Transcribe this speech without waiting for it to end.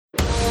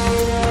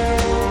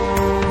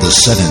The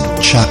 7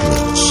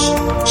 chakras,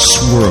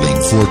 swirling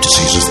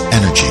vortices of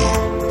energy,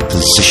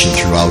 positioned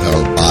throughout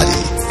our body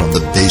from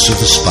the base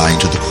of the spine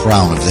to the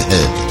crown of the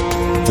head.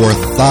 For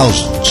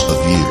thousands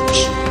of years,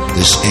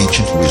 this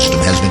ancient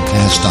wisdom has been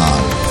passed on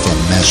from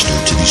master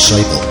to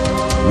disciple.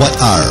 What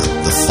are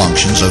the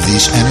functions of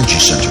these energy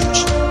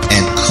centers?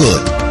 And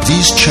could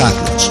these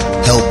chakras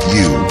help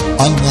you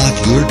unlock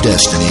your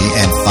destiny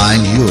and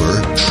find your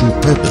true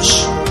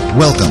purpose?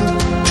 Welcome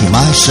to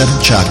My 7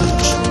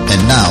 Chakras.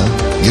 And now,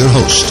 your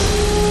host,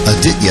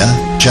 Aditya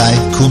Jai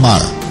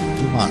Kumar.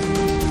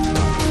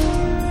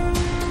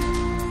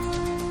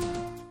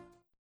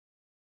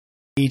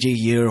 AJ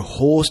here,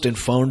 host and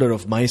founder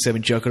of My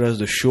 7 Chakras,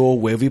 the show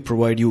where we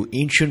provide you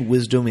ancient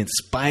wisdom,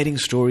 inspiring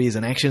stories,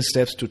 and action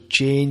steps to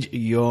change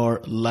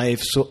your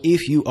life. So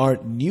if you are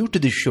new to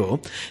the show,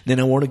 then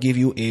I want to give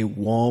you a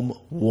warm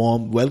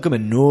welcome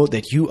and know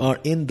that you are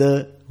in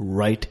the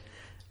right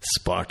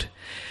spot.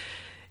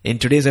 In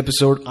today's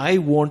episode, I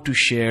want to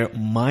share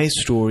my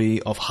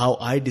story of how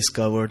I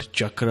discovered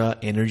chakra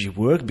energy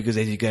work, because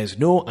as you guys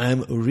know,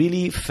 I'm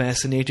really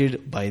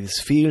fascinated by this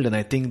field, and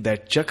I think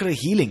that chakra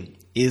healing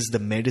is the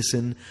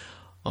medicine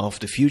of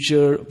the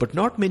future, but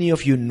not many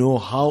of you know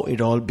how it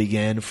all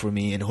began for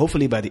me. And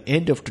hopefully by the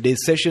end of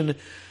today's session,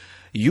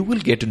 you will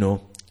get to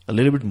know a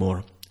little bit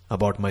more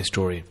about my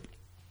story.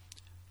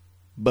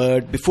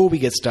 But before we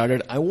get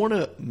started, I want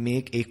to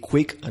make a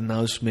quick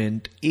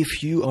announcement.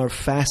 If you are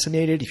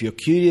fascinated, if you're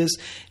curious,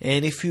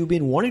 and if you've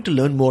been wanting to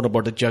learn more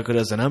about the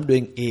chakras, and I'm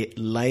doing a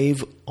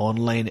live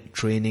online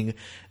training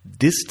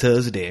this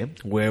Thursday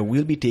where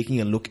we'll be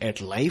taking a look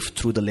at life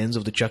through the lens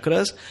of the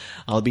chakras.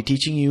 I'll be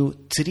teaching you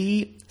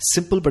 3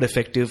 simple but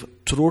effective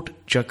throat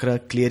chakra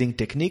clearing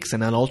techniques,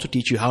 and I'll also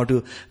teach you how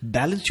to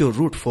balance your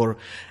root for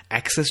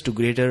access to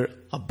greater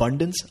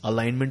abundance,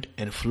 alignment,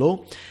 and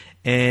flow.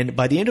 And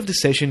by the end of the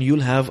session,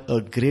 you'll have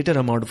a greater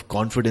amount of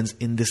confidence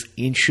in this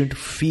ancient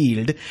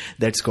field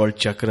that's called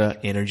chakra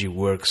energy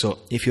work. So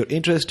if you're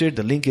interested,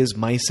 the link is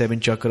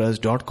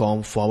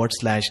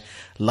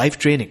my7chakras.com/live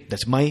training.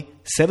 That's my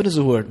 7 is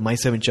a word,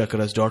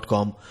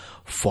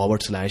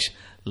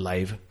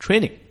 my7chakras.com/live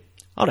training.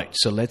 All right,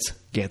 so let's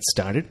get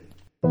started.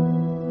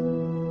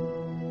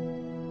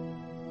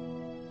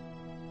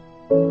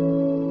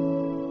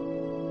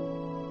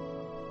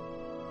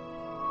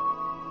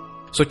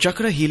 So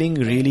chakra healing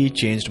really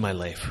changed my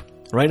life.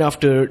 Right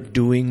after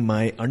doing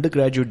my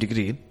undergraduate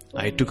degree,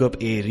 I took up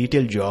a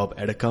retail job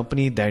at a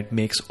company that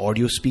makes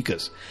audio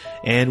speakers.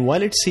 And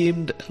while it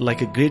seemed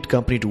like a great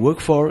company to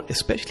work for,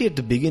 especially at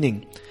the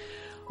beginning,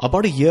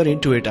 about a year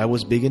into it, I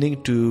was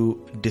beginning to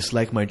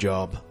dislike my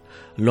job.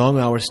 Long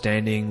hours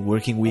standing,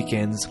 working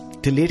weekends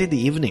till late in the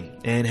evening,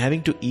 and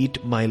having to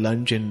eat my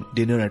lunch and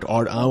dinner at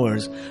odd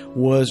hours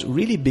was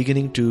really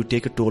beginning to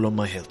take a toll on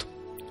my health.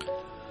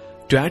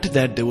 To add to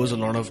that, there was a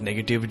lot of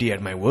negativity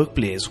at my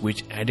workplace,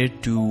 which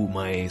added to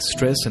my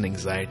stress and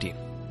anxiety.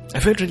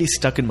 I felt really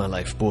stuck in my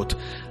life, both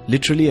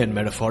literally and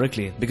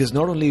metaphorically, because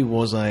not only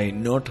was I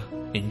not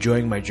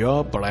enjoying my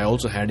job, but I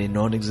also had a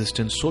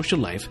non-existent social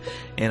life,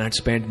 and I'd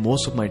spent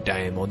most of my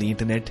time on the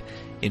internet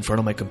in front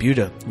of my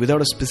computer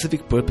without a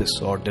specific purpose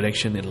or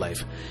direction in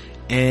life.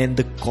 And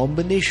the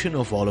combination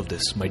of all of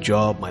this, my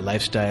job, my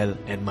lifestyle,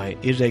 and my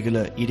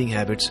irregular eating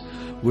habits,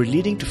 were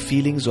leading to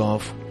feelings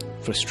of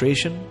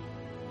frustration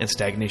and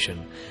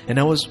stagnation, and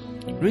I was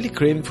really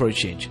craving for a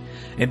change.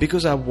 And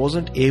because I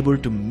wasn't able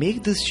to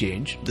make this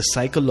change, the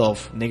cycle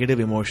of negative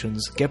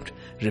emotions kept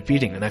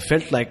repeating, and I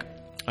felt like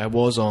I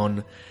was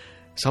on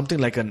something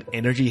like an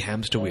energy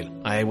hamster wheel.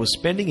 I was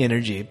spending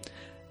energy,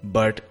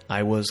 but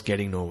I was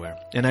getting nowhere,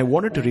 and I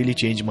wanted to really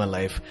change my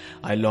life.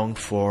 I longed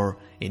for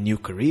a new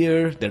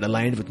career that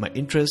aligned with my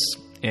interests,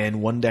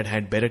 and one that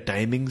had better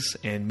timings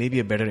and maybe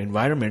a better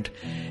environment.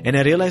 And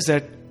I realized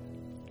that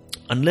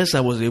unless I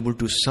was able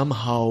to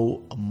somehow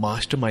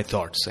master my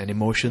thoughts and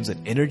emotions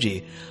and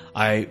energy,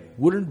 I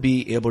wouldn't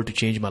be able to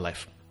change my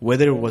life.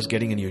 Whether it was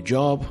getting a new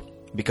job,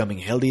 becoming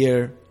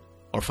healthier,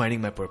 or finding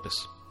my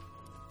purpose.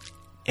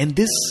 And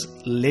this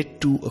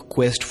led to a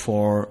quest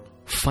for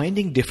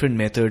finding different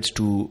methods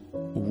to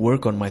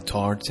work on my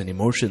thoughts and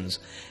emotions.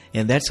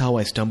 And that's how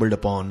I stumbled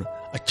upon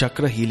a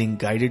chakra healing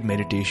guided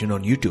meditation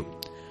on YouTube.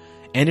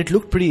 And it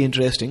looked pretty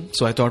interesting,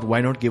 so I thought,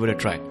 why not give it a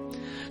try?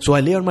 So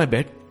I lay on my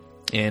bed,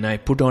 and I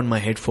put on my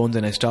headphones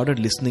and I started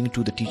listening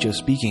to the teacher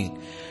speaking.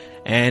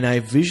 And I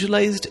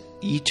visualized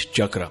each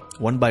chakra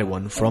one by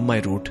one from my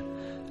root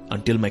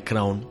until my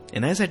crown.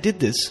 And as I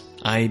did this,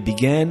 I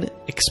began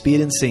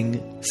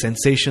experiencing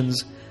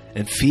sensations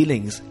and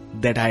feelings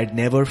that I had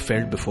never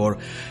felt before.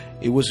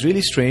 It was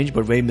really strange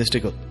but very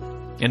mystical.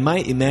 And my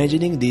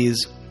imagining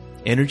these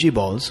energy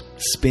balls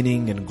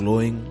spinning and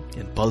glowing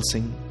and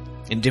pulsing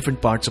in different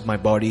parts of my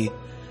body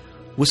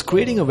was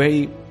creating a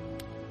very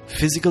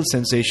physical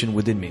sensation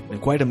within me.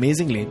 And quite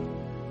amazingly,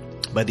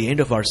 by the end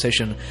of our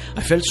session,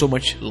 I felt so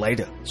much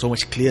lighter, so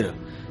much clearer,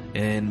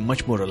 and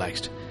much more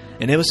relaxed.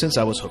 And ever since,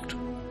 I was hooked.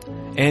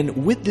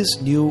 And with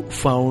this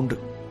newfound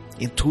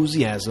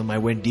enthusiasm, I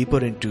went deeper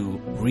into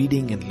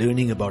reading and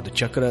learning about the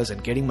chakras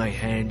and getting my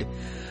hand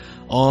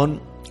on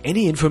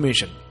any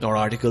information or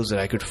articles that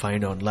I could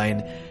find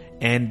online.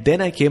 And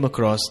then I came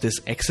across this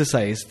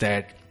exercise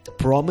that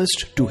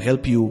promised to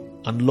help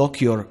you unlock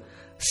your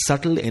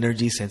subtle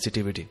energy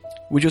sensitivity,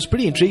 which was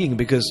pretty intriguing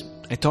because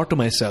I thought to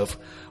myself,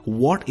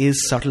 what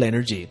is subtle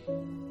energy?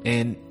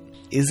 And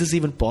is this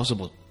even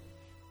possible?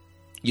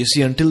 You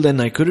see, until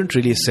then I couldn't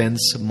really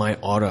sense my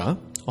aura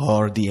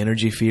or the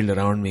energy field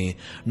around me,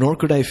 nor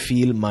could I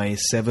feel my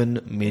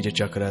 7 major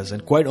chakras.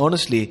 And quite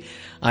honestly,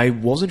 I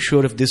wasn't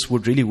sure if this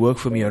would really work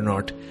for me or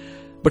not.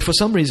 But for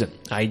some reason,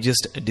 I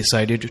just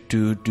decided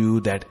to do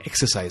that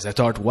exercise. I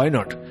thought, why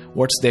not?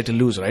 What's there to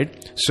lose,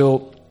 right?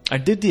 So I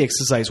did the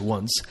exercise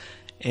once,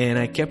 and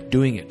I kept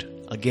doing it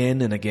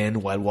again and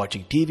again while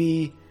watching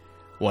TV,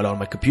 while on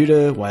my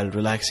computer, while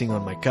relaxing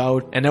on my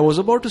couch. And I was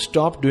about to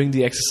stop doing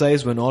the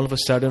exercise when all of a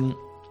sudden,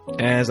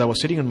 as I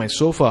was sitting on my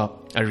sofa,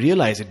 I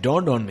realized, it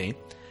dawned on me,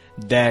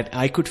 that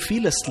I could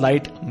feel a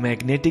slight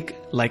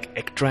magnetic-like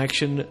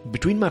attraction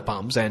between my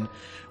palms, and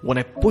when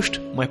I pushed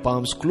my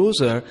palms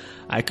closer,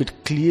 I could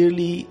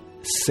clearly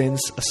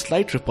sense a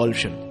slight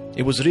repulsion.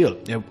 It was real.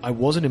 I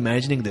wasn't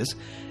imagining this,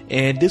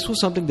 and this was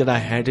something that I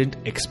hadn't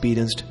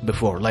experienced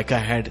before, like I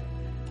had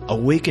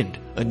awakened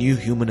a new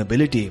human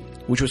ability,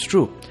 which was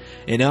true.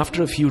 And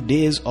after a few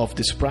days of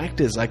this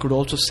practice, I could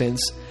also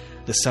sense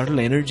the subtle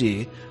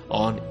energy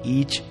on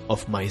each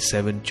of my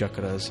 7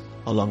 chakras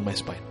along my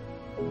spine.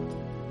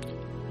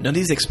 Now,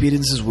 these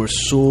experiences were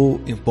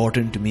so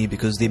important to me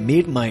because they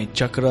made my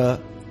chakra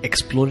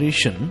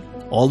exploration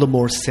all the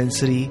more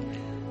sensory,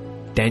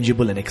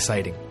 tangible and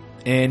exciting.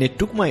 And it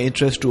took my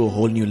interest to a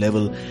whole new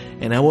level.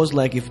 And I was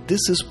like, if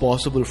this is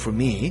possible for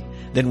me,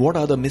 then what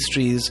other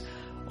mysteries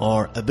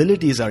or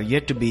abilities are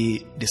yet to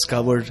be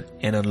discovered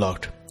and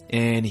unlocked?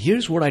 And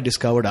here's what I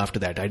discovered after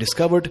that. I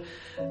discovered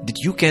that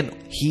you can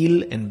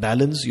heal and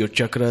balance your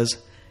chakras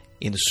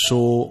in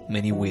so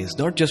many ways,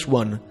 not just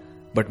one,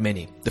 but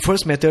many. The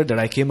first method that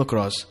I came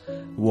across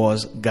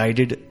was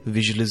guided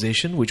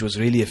visualization, which was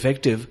really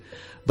effective.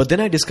 But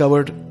then I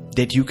discovered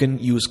that you can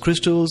use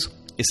crystals,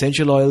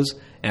 essential oils,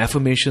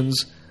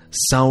 affirmations,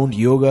 sound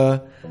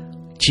yoga,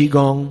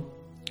 qigong,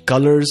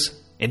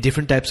 colors, and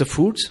different types of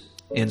foods,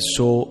 and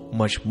so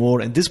much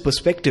more. And this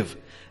perspective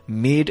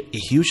made a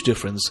huge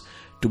difference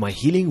to my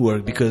healing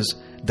work because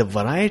the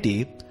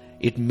variety,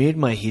 it made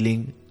my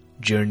healing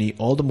journey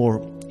all the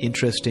more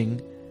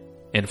interesting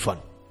and fun.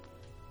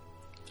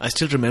 I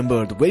still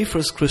remember the very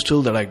first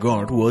crystal that I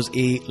got was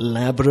a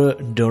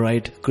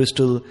labradorite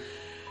crystal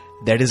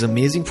that is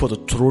amazing for the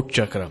throat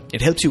chakra.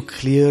 It helps you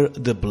clear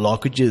the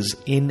blockages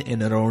in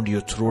and around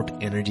your throat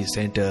energy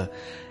center,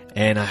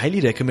 and I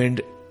highly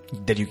recommend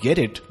that you get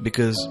it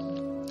because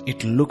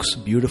it looks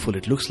beautiful.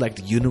 It looks like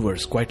the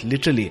universe, quite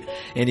literally.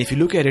 And if you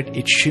look at it,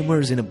 it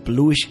shimmers in a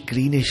bluish,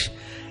 greenish,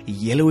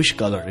 yellowish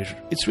color.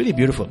 It's really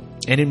beautiful.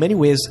 And in many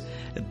ways,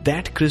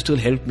 that crystal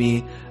helped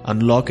me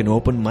unlock and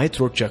open my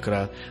throat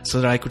chakra so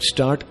that I could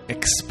start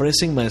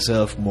expressing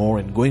myself more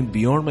and going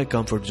beyond my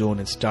comfort zone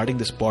and starting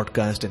this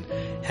podcast and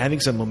having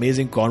some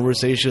amazing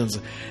conversations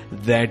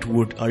that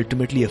would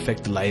ultimately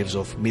affect the lives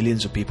of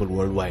millions of people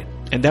worldwide.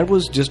 And that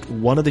was just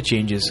one of the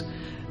changes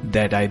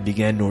that I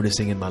began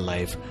noticing in my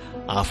life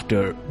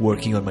after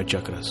working on my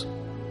chakras.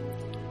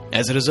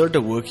 As a result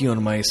of working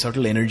on my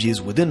subtle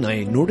energies within,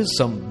 I noticed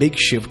some big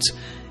shifts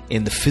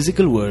in the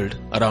physical world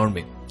around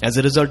me. As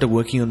a result of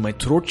working on my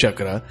throat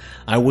chakra,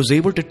 I was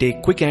able to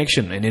take quick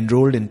action and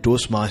enrolled in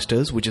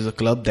Toastmasters, which is a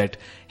club that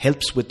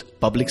helps with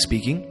public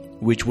speaking,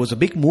 which was a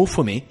big move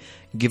for me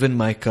given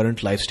my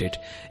current life state.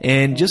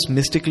 And just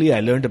mystically,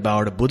 I learned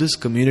about a Buddhist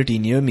community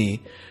near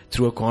me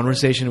through a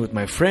conversation with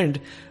my friend,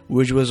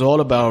 which was all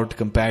about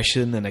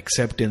compassion and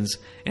acceptance.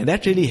 And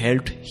that really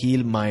helped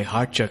heal my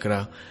heart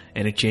chakra,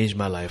 and it changed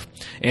my life.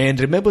 And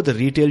remember the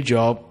retail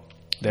job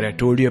that I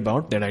told you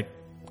about that I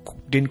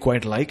didn't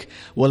quite like?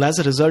 Well, as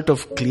a result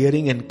of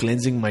clearing and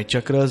cleansing my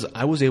chakras,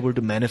 I was able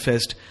to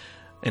manifest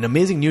an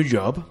amazing new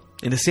job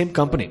in the same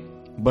company,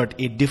 but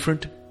a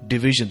different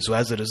division. So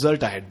as a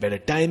result, I had better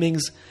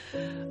timings.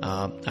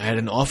 I had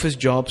an office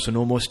job, so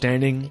no more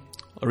standing,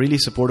 really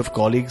supportive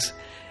colleagues,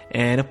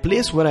 and a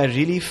place where I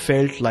really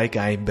felt like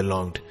I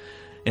belonged.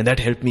 And that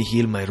helped me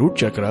heal my root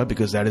chakra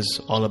because that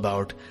is all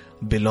about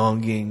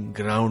belonging,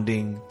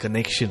 grounding,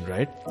 connection,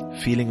 right?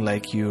 Feeling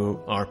like you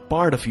are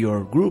part of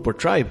your group or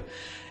tribe.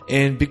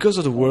 And because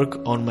of the work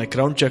on my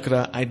crown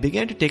chakra, I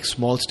began to take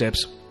small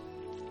steps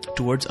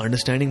towards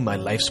understanding my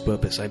life's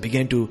purpose. I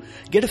began to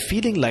get a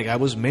feeling like I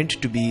was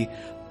meant to be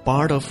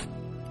part of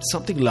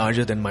something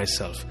larger than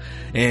myself.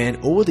 And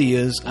over the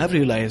years, I've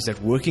realized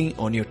that working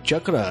on your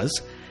chakras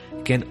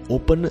can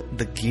open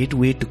the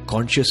gateway to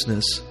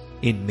consciousness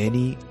in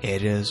many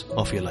areas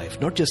of your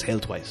life, not just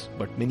health-wise,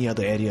 but many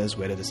other areas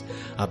where there's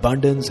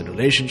abundance and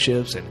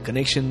relationships and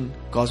connection,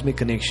 cosmic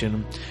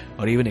connection,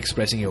 or even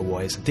expressing your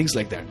voice and things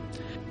like that.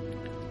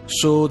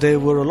 So there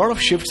were a lot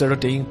of shifts that are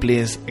taking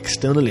place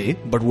externally,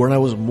 but what I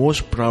was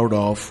most proud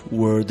of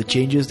were the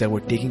changes that were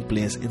taking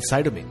place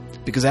inside of me.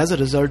 Because as a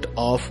result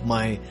of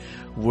my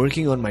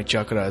working on my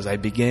chakras, I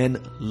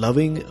began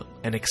loving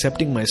and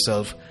accepting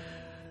myself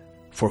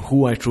for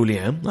who I truly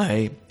am.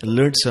 I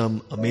learned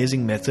some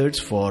amazing methods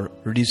for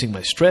reducing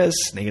my stress,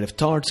 negative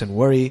thoughts, and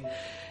worry.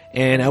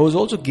 And I was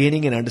also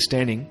gaining an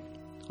understanding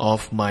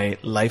of my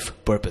life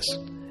purpose.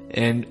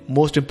 And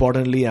most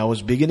importantly, I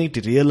was beginning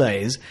to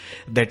realize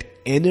that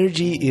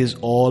energy is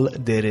all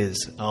there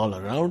is, all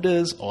around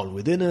us, all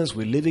within us.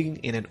 We're living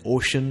in an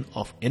ocean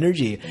of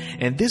energy.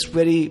 And this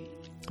very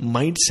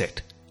mindset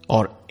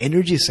or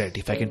energy set,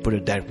 if I can put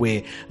it that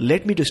way,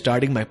 led me to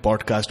starting my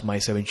podcast, My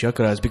 7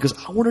 Chakras, because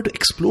I wanted to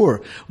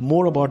explore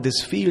more about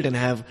this field and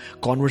have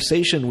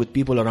conversation with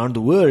people around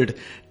the world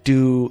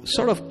to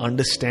sort of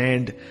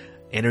understand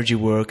energy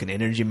work and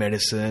energy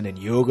medicine and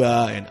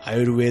yoga and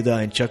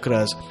Ayurveda and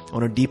chakras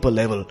on a deeper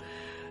level.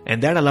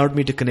 And that allowed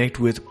me to connect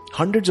with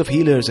hundreds of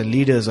healers and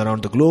leaders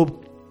around the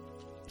globe.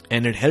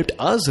 And it helped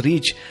us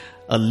reach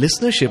a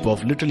listenership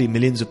of literally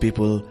millions of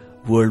people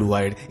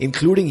worldwide,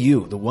 including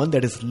you, the one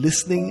that is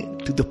listening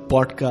to the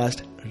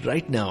podcast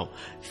right now.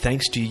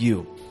 Thanks to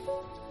you.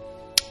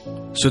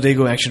 So there you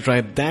go, Action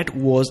Tribe. That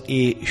was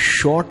a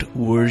short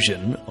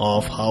version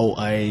of how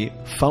I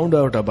found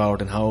out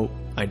about and how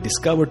I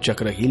discovered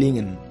chakra healing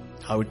and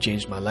how it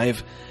changed my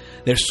life.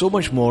 There's so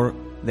much more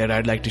that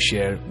I'd like to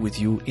share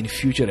with you in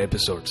future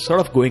episodes, sort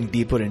of going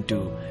deeper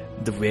into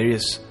the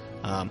various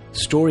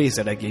stories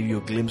that I gave you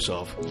a glimpse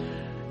of.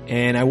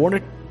 And I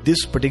wanted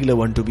this particular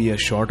one to be a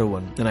shorter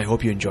one, and I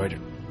hope you enjoyed it.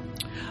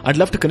 I'd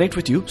love to connect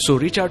with you, so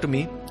reach out to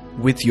me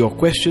with your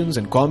questions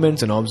and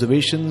comments and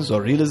observations or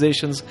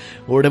realizations,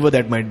 whatever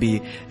that might be.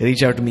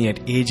 Reach out to me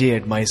at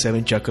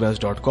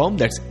aj@my7chakras.com.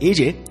 That's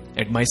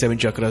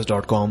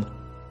aj@my7chakras.com.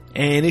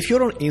 And if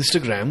you're on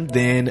Instagram,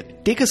 then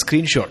take a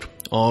screenshot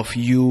of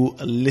you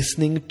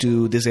listening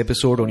to this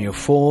episode on your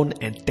phone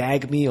and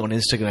tag me on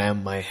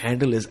Instagram. My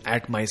handle is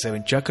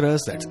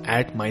 @my7chakras. That's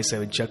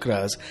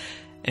 @my7chakras.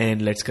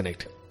 And let's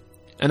connect.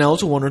 And I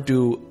also wanted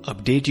to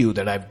update you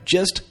that I've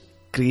just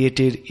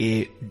created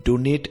a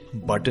donate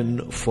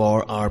button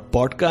for our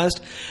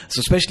podcast. So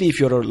especially if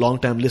you're a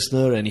long-time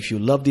listener and if you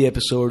love the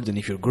episodes and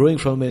if you're growing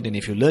from it and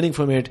if you're learning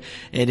from it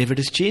and if it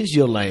has changed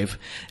your life,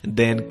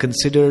 then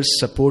consider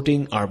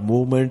supporting our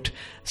movement,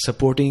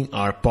 supporting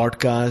our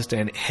podcast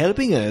and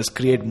helping us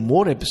create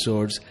more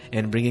episodes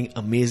and bringing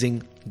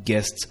amazing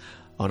guests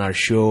on our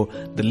show.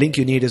 The link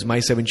you need is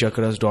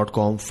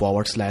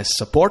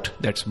my7chakras.com/support.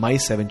 That's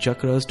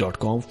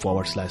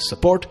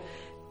my7chakras.com/support.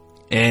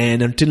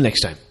 And until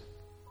next time,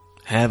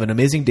 have an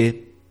amazing day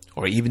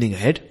or evening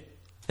ahead,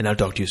 and I'll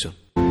talk to you soon.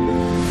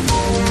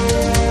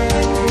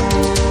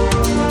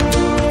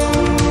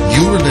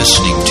 You are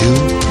listening to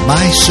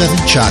My 7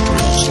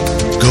 Chakras.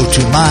 Go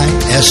to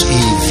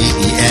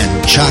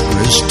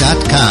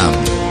mysevenchakras.com.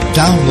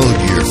 Download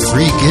your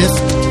free gift,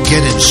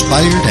 get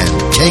inspired, and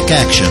take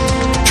action.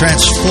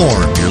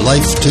 Transform your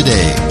life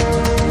today.